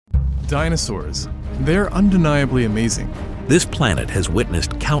Dinosaurs. They're undeniably amazing. This planet has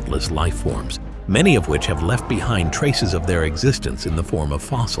witnessed countless life forms, many of which have left behind traces of their existence in the form of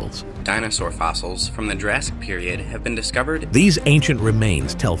fossils. Dinosaur fossils from the Jurassic period have been discovered. These ancient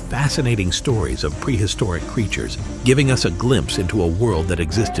remains tell fascinating stories of prehistoric creatures, giving us a glimpse into a world that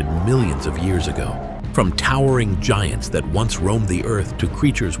existed millions of years ago. From towering giants that once roamed the earth to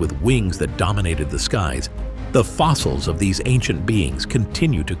creatures with wings that dominated the skies, the fossils of these ancient beings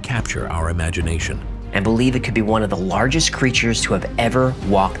continue to capture our imagination. And believe it could be one of the largest creatures to have ever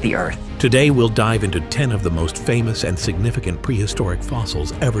walked the earth. Today, we'll dive into 10 of the most famous and significant prehistoric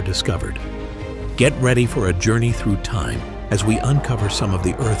fossils ever discovered. Get ready for a journey through time as we uncover some of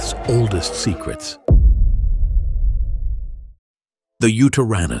the Earth's oldest secrets. The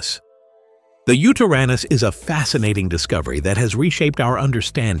Yutyrannus. The Yutyrannus is a fascinating discovery that has reshaped our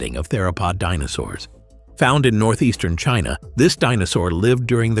understanding of theropod dinosaurs. Found in northeastern China, this dinosaur lived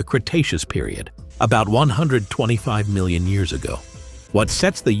during the Cretaceous period, about 125 million years ago. What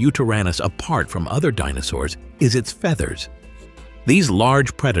sets the Yutyrannus apart from other dinosaurs is its feathers. These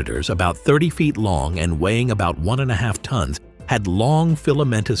large predators, about 30 feet long and weighing about 1.5 tons, had long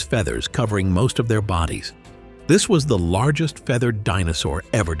filamentous feathers covering most of their bodies. This was the largest feathered dinosaur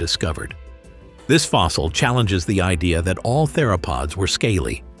ever discovered. This fossil challenges the idea that all theropods were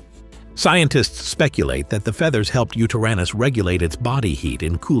scaly. Scientists speculate that the feathers helped Yutyrannus regulate its body heat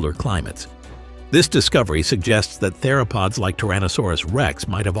in cooler climates. This discovery suggests that theropods like Tyrannosaurus rex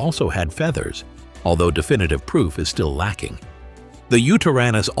might have also had feathers, although definitive proof is still lacking. The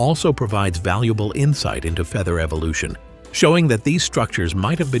Yutyrannus also provides valuable insight into feather evolution, showing that these structures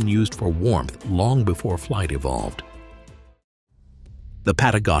might have been used for warmth long before flight evolved. The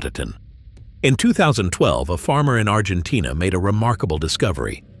Patagotitan. In 2012, a farmer in Argentina made a remarkable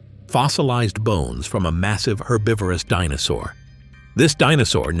discovery: fossilized bones from a massive herbivorous dinosaur. This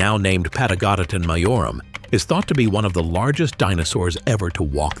dinosaur, now named Patagotitan majorum, is thought to be one of the largest dinosaurs ever to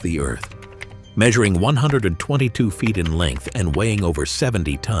walk the Earth. Measuring 122 feet in length and weighing over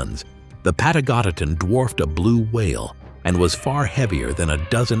 70 tons, the Patagotitan dwarfed a blue whale and was far heavier than a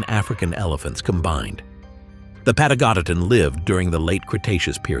dozen African elephants combined. The Patagotitan lived during the late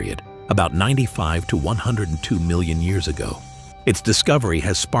Cretaceous period, about 95 to 102 million years ago. Its discovery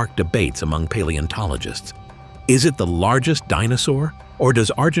has sparked debates among paleontologists. Is it the largest dinosaur, or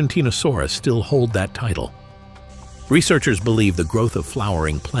does Argentinosaurus still hold that title? Researchers believe the growth of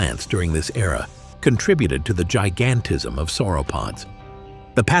flowering plants during this era contributed to the gigantism of sauropods.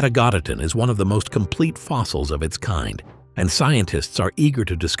 The Patagotitan is one of the most complete fossils of its kind, and scientists are eager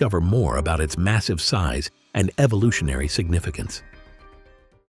to discover more about its massive size and evolutionary significance.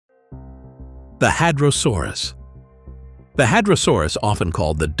 The Hydrosaurus. The Hydrosaurus, often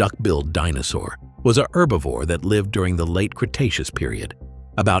called the duck-billed dinosaur, was a herbivore that lived during the late Cretaceous period,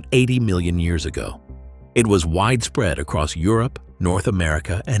 about 80 million years ago. It was widespread across Europe, North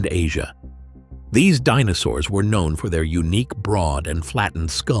America, and Asia. These dinosaurs were known for their unique broad and flattened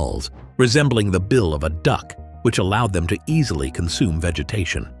skulls, resembling the bill of a duck, which allowed them to easily consume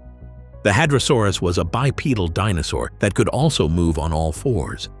vegetation. The Hadrosaurus was a bipedal dinosaur that could also move on all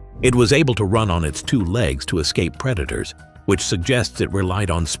fours. It was able to run on its 2 legs to escape predators, which suggests it relied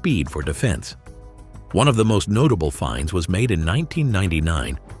on speed for defense. One of the most notable finds was made in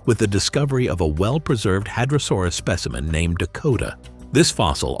 1999 with the discovery of a well-preserved Hadrosaurus specimen named Dakota. This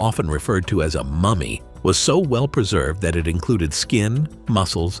fossil, often referred to as a mummy, was so well preserved that it included skin,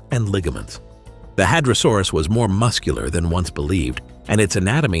 muscles, and ligaments. The Hadrosaurus was more muscular than once believed, and its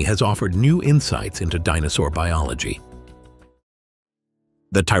anatomy has offered new insights into dinosaur biology.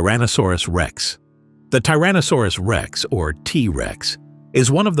 The Tyrannosaurus rex. The Tyrannosaurus rex, or T-Rex, is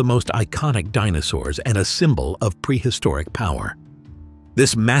one of the most iconic dinosaurs and a symbol of prehistoric power.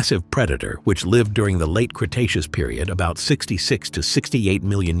 This massive predator, which lived during the late Cretaceous period about 66 to 68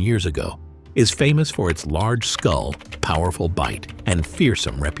 million years ago, is famous for its large skull, powerful bite, and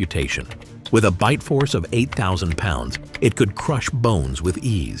fearsome reputation. With a bite force of 8,000 pounds, it could crush bones with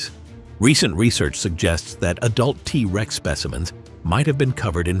ease. Recent research suggests that adult T-Rex specimens might have been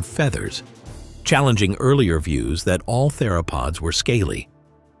covered in feathers, challenging earlier views that all theropods were scaly.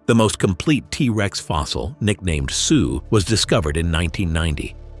 The most complete T-Rex fossil, nicknamed Sue, was discovered in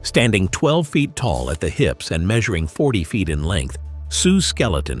 1990. Standing 12 feet tall at the hips and measuring 40 feet in length, Sue's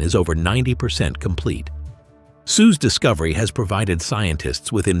skeleton is over 90% complete. Sue's discovery has provided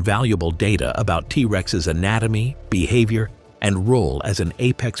scientists with invaluable data about T-Rex's anatomy, behavior, and role as an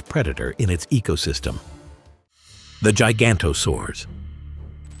apex predator in its ecosystem. The Gigantosaurs.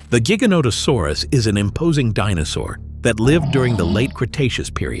 The Gigantosaurus is an imposing dinosaur that lived during the late Cretaceous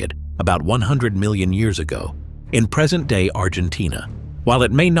period, about 100 million years ago, in present-day Argentina. While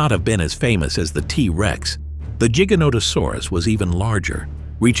it may not have been as famous as the T-Rex, the Gigantosaurus was even larger,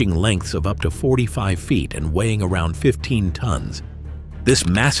 reaching lengths of up to 45 feet and weighing around 15 tons. This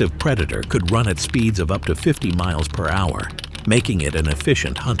massive predator could run at speeds of up to 50 miles per hour, making it an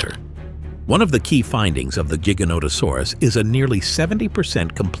efficient hunter. One of the key findings of the Gigantosaurus is a nearly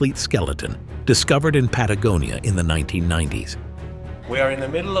 70% complete skeleton discovered in Patagonia in the 1990s. We are in the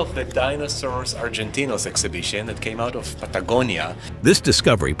middle of the Dinosaurs Argentinos exhibition that came out of Patagonia. This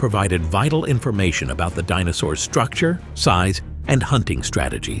discovery provided vital information about the dinosaur's structure, size, and hunting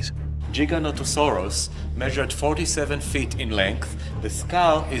strategies. Gigantosaurus measured 47 feet in length. The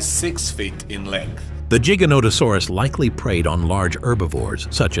skull is 6 feet in length. The Gigantosaurus likely preyed on large herbivores,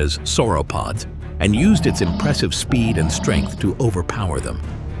 such as sauropods, and used its impressive speed and strength to overpower them.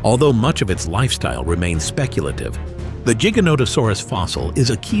 Although much of its lifestyle remains speculative, the Gigantosaurus fossil is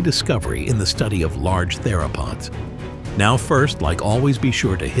a key discovery in the study of large theropods. Now first, like always, be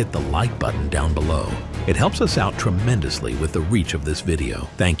sure to hit the like button down below. It helps us out tremendously with the reach of this video.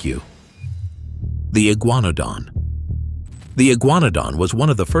 Thank you. The Iguanodon. The Iguanodon was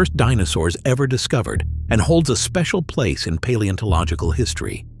one of the first dinosaurs ever discovered and holds a special place in paleontological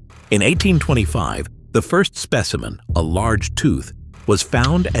history. In 1825, the first specimen, a large tooth, was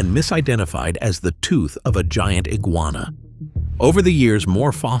found and misidentified as the tooth of a giant iguana. Over the years,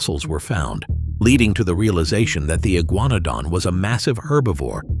 more fossils were found, leading to the realization that the Iguanodon was a massive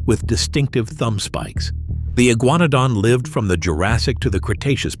herbivore with distinctive thumb spikes. The Iguanodon lived from the Jurassic to the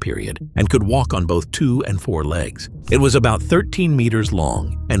Cretaceous period and could walk on both 2 and 4 legs. It was about 13 meters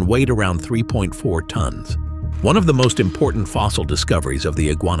long and weighed around 3.4 tons. One of the most important fossil discoveries of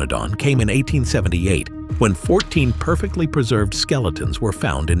the Iguanodon came in 1878 when 14 perfectly preserved skeletons were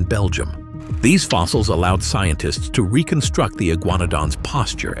found in Belgium. These fossils allowed scientists to reconstruct the Iguanodon's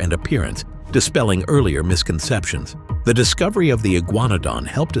posture and appearance, dispelling earlier misconceptions. The discovery of the Iguanodon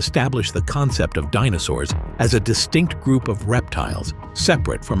helped establish the concept of dinosaurs as a distinct group of reptiles,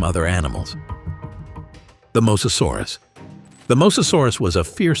 separate from other animals. The Mosasaurus. The Mosasaurus was a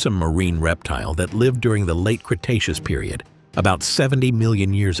fearsome marine reptile that lived during the late Cretaceous period, about 70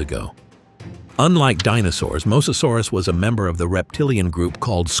 million years ago. Unlike dinosaurs, Mosasaurus was a member of the reptilian group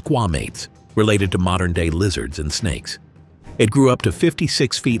called squamates, related to modern-day lizards and snakes. It grew up to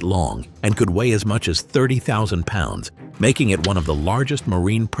 56 feet long and could weigh as much as 30,000 pounds, making it one of the largest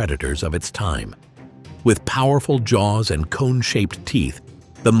marine predators of its time. With powerful jaws and cone-shaped teeth,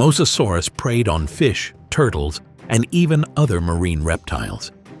 the Mosasaurus preyed on fish, turtles, and even other marine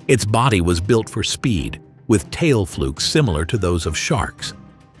reptiles. Its body was built for speed, with tail flukes similar to those of sharks,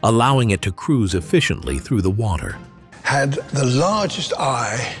 allowing it to cruise efficiently through the water. Had the largest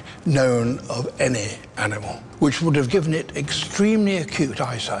eye known of any animal, which would have given it extremely acute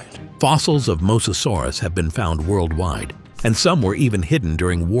eyesight. Fossils of Mosasaurus have been found worldwide, and some were even hidden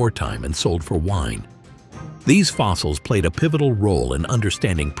during wartime and sold for wine. These fossils played a pivotal role in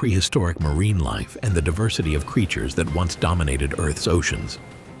understanding prehistoric marine life and the diversity of creatures that once dominated Earth's oceans.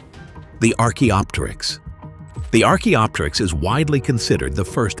 The Archaoptrics. The Archaoptrics is widely considered the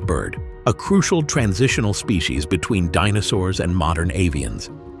first bird, a crucial transitional species between dinosaurs and modern avians.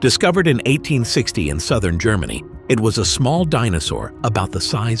 Discovered in 1860 in southern Germany, it was a small dinosaur about the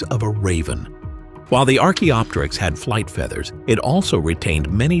size of a raven. While the Archaoptrics had flight feathers, it also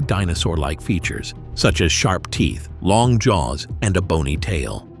retained many dinosaur-like features, such as sharp teeth, long jaws, and a bony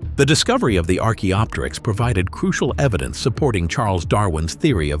tail. The discovery of the Archaoptrics provided crucial evidence supporting Charles Darwin's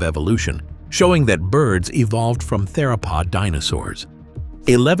theory of evolution, showing that birds evolved from theropod dinosaurs.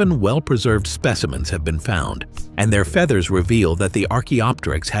 11 well-preserved specimens have been found, and their feathers reveal that the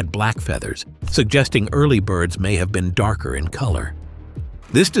Archaoptrics had black feathers, suggesting early birds may have been darker in color.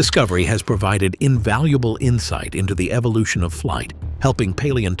 This discovery has provided invaluable insight into the evolution of flight, helping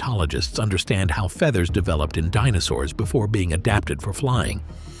paleontologists understand how feathers developed in dinosaurs before being adapted for flying.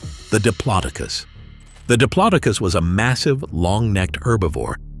 The Dloicus. The Dloicus was a massive, long-necked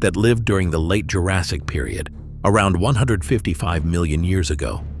herbivore that lived during the late Jurassic period, around 155 million years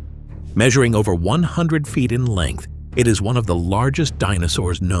ago. Measuring over 100 feet in length, it is one of the largest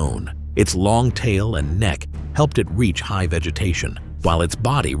dinosaurs known. Its long tail and neck helped it reach high vegetation, while its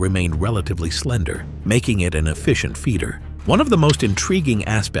body remained relatively slender, making it an efficient feeder. One of the most intriguing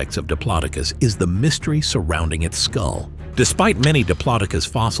aspects of Dloicus is the mystery surrounding its skull. Despite many Dloicus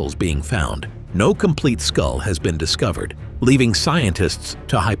fossils being found, no complete skull has been discovered, leaving scientists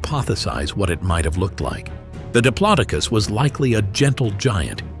to hypothesize what it might have looked like. The Dloicus was likely a gentle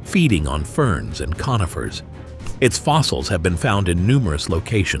giant, feeding on ferns and conifers. Its fossils have been found in numerous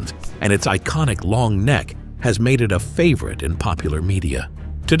locations, and its iconic long neck has made it a favorite in popular media.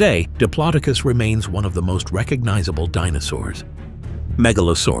 Today, Dloicus remains one of the most recognizable dinosaurs.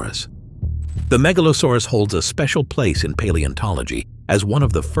 Megalosaurus. The Megalosaurus holds a special place in paleontology as one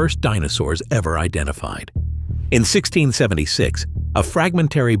of the first dinosaurs ever identified. In 1676, a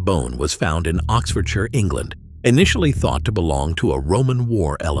fragmentary bone was found in Oxfordshire, England, initially thought to belong to a Roman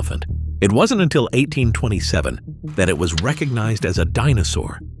war elephant. It wasn't until 1827 that it was recognized as a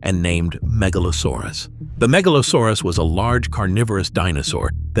dinosaur and named Megalosaurus. The Megalosaurus was a large carnivorous dinosaur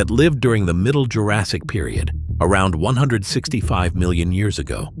that lived during the Middle Jurassic period, around 165 million years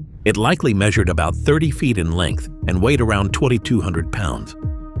ago. It likely measured about 30 feet in length and weighed around 2,200 pounds.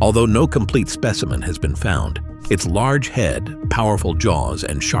 Although no complete specimen has been found, its large head, powerful jaws,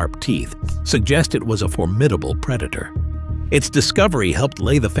 and sharp teeth suggest it was a formidable predator. Its discovery helped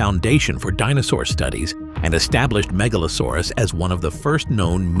lay the foundation for dinosaur studies and established Megalosaurus as one of the first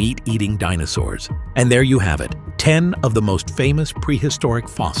known meat-eating dinosaurs. And there you have it, 10 of the most famous prehistoric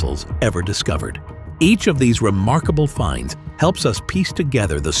fossils ever discovered. Each of these remarkable finds helps us piece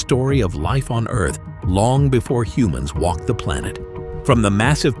together the story of life on Earth long before humans walked the planet. From the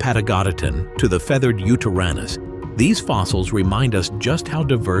massive Patagotitan to the feathered Yutyrannus, these fossils remind us just how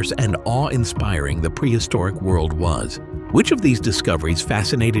diverse and awe-inspiring the prehistoric world was. Which of these discoveries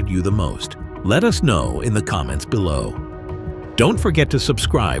fascinated you the most? Let us know in the comments below. Don't forget to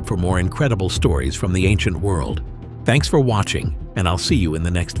subscribe for more incredible stories from the ancient world. Thanks for watching, and I'll see you in the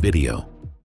next video.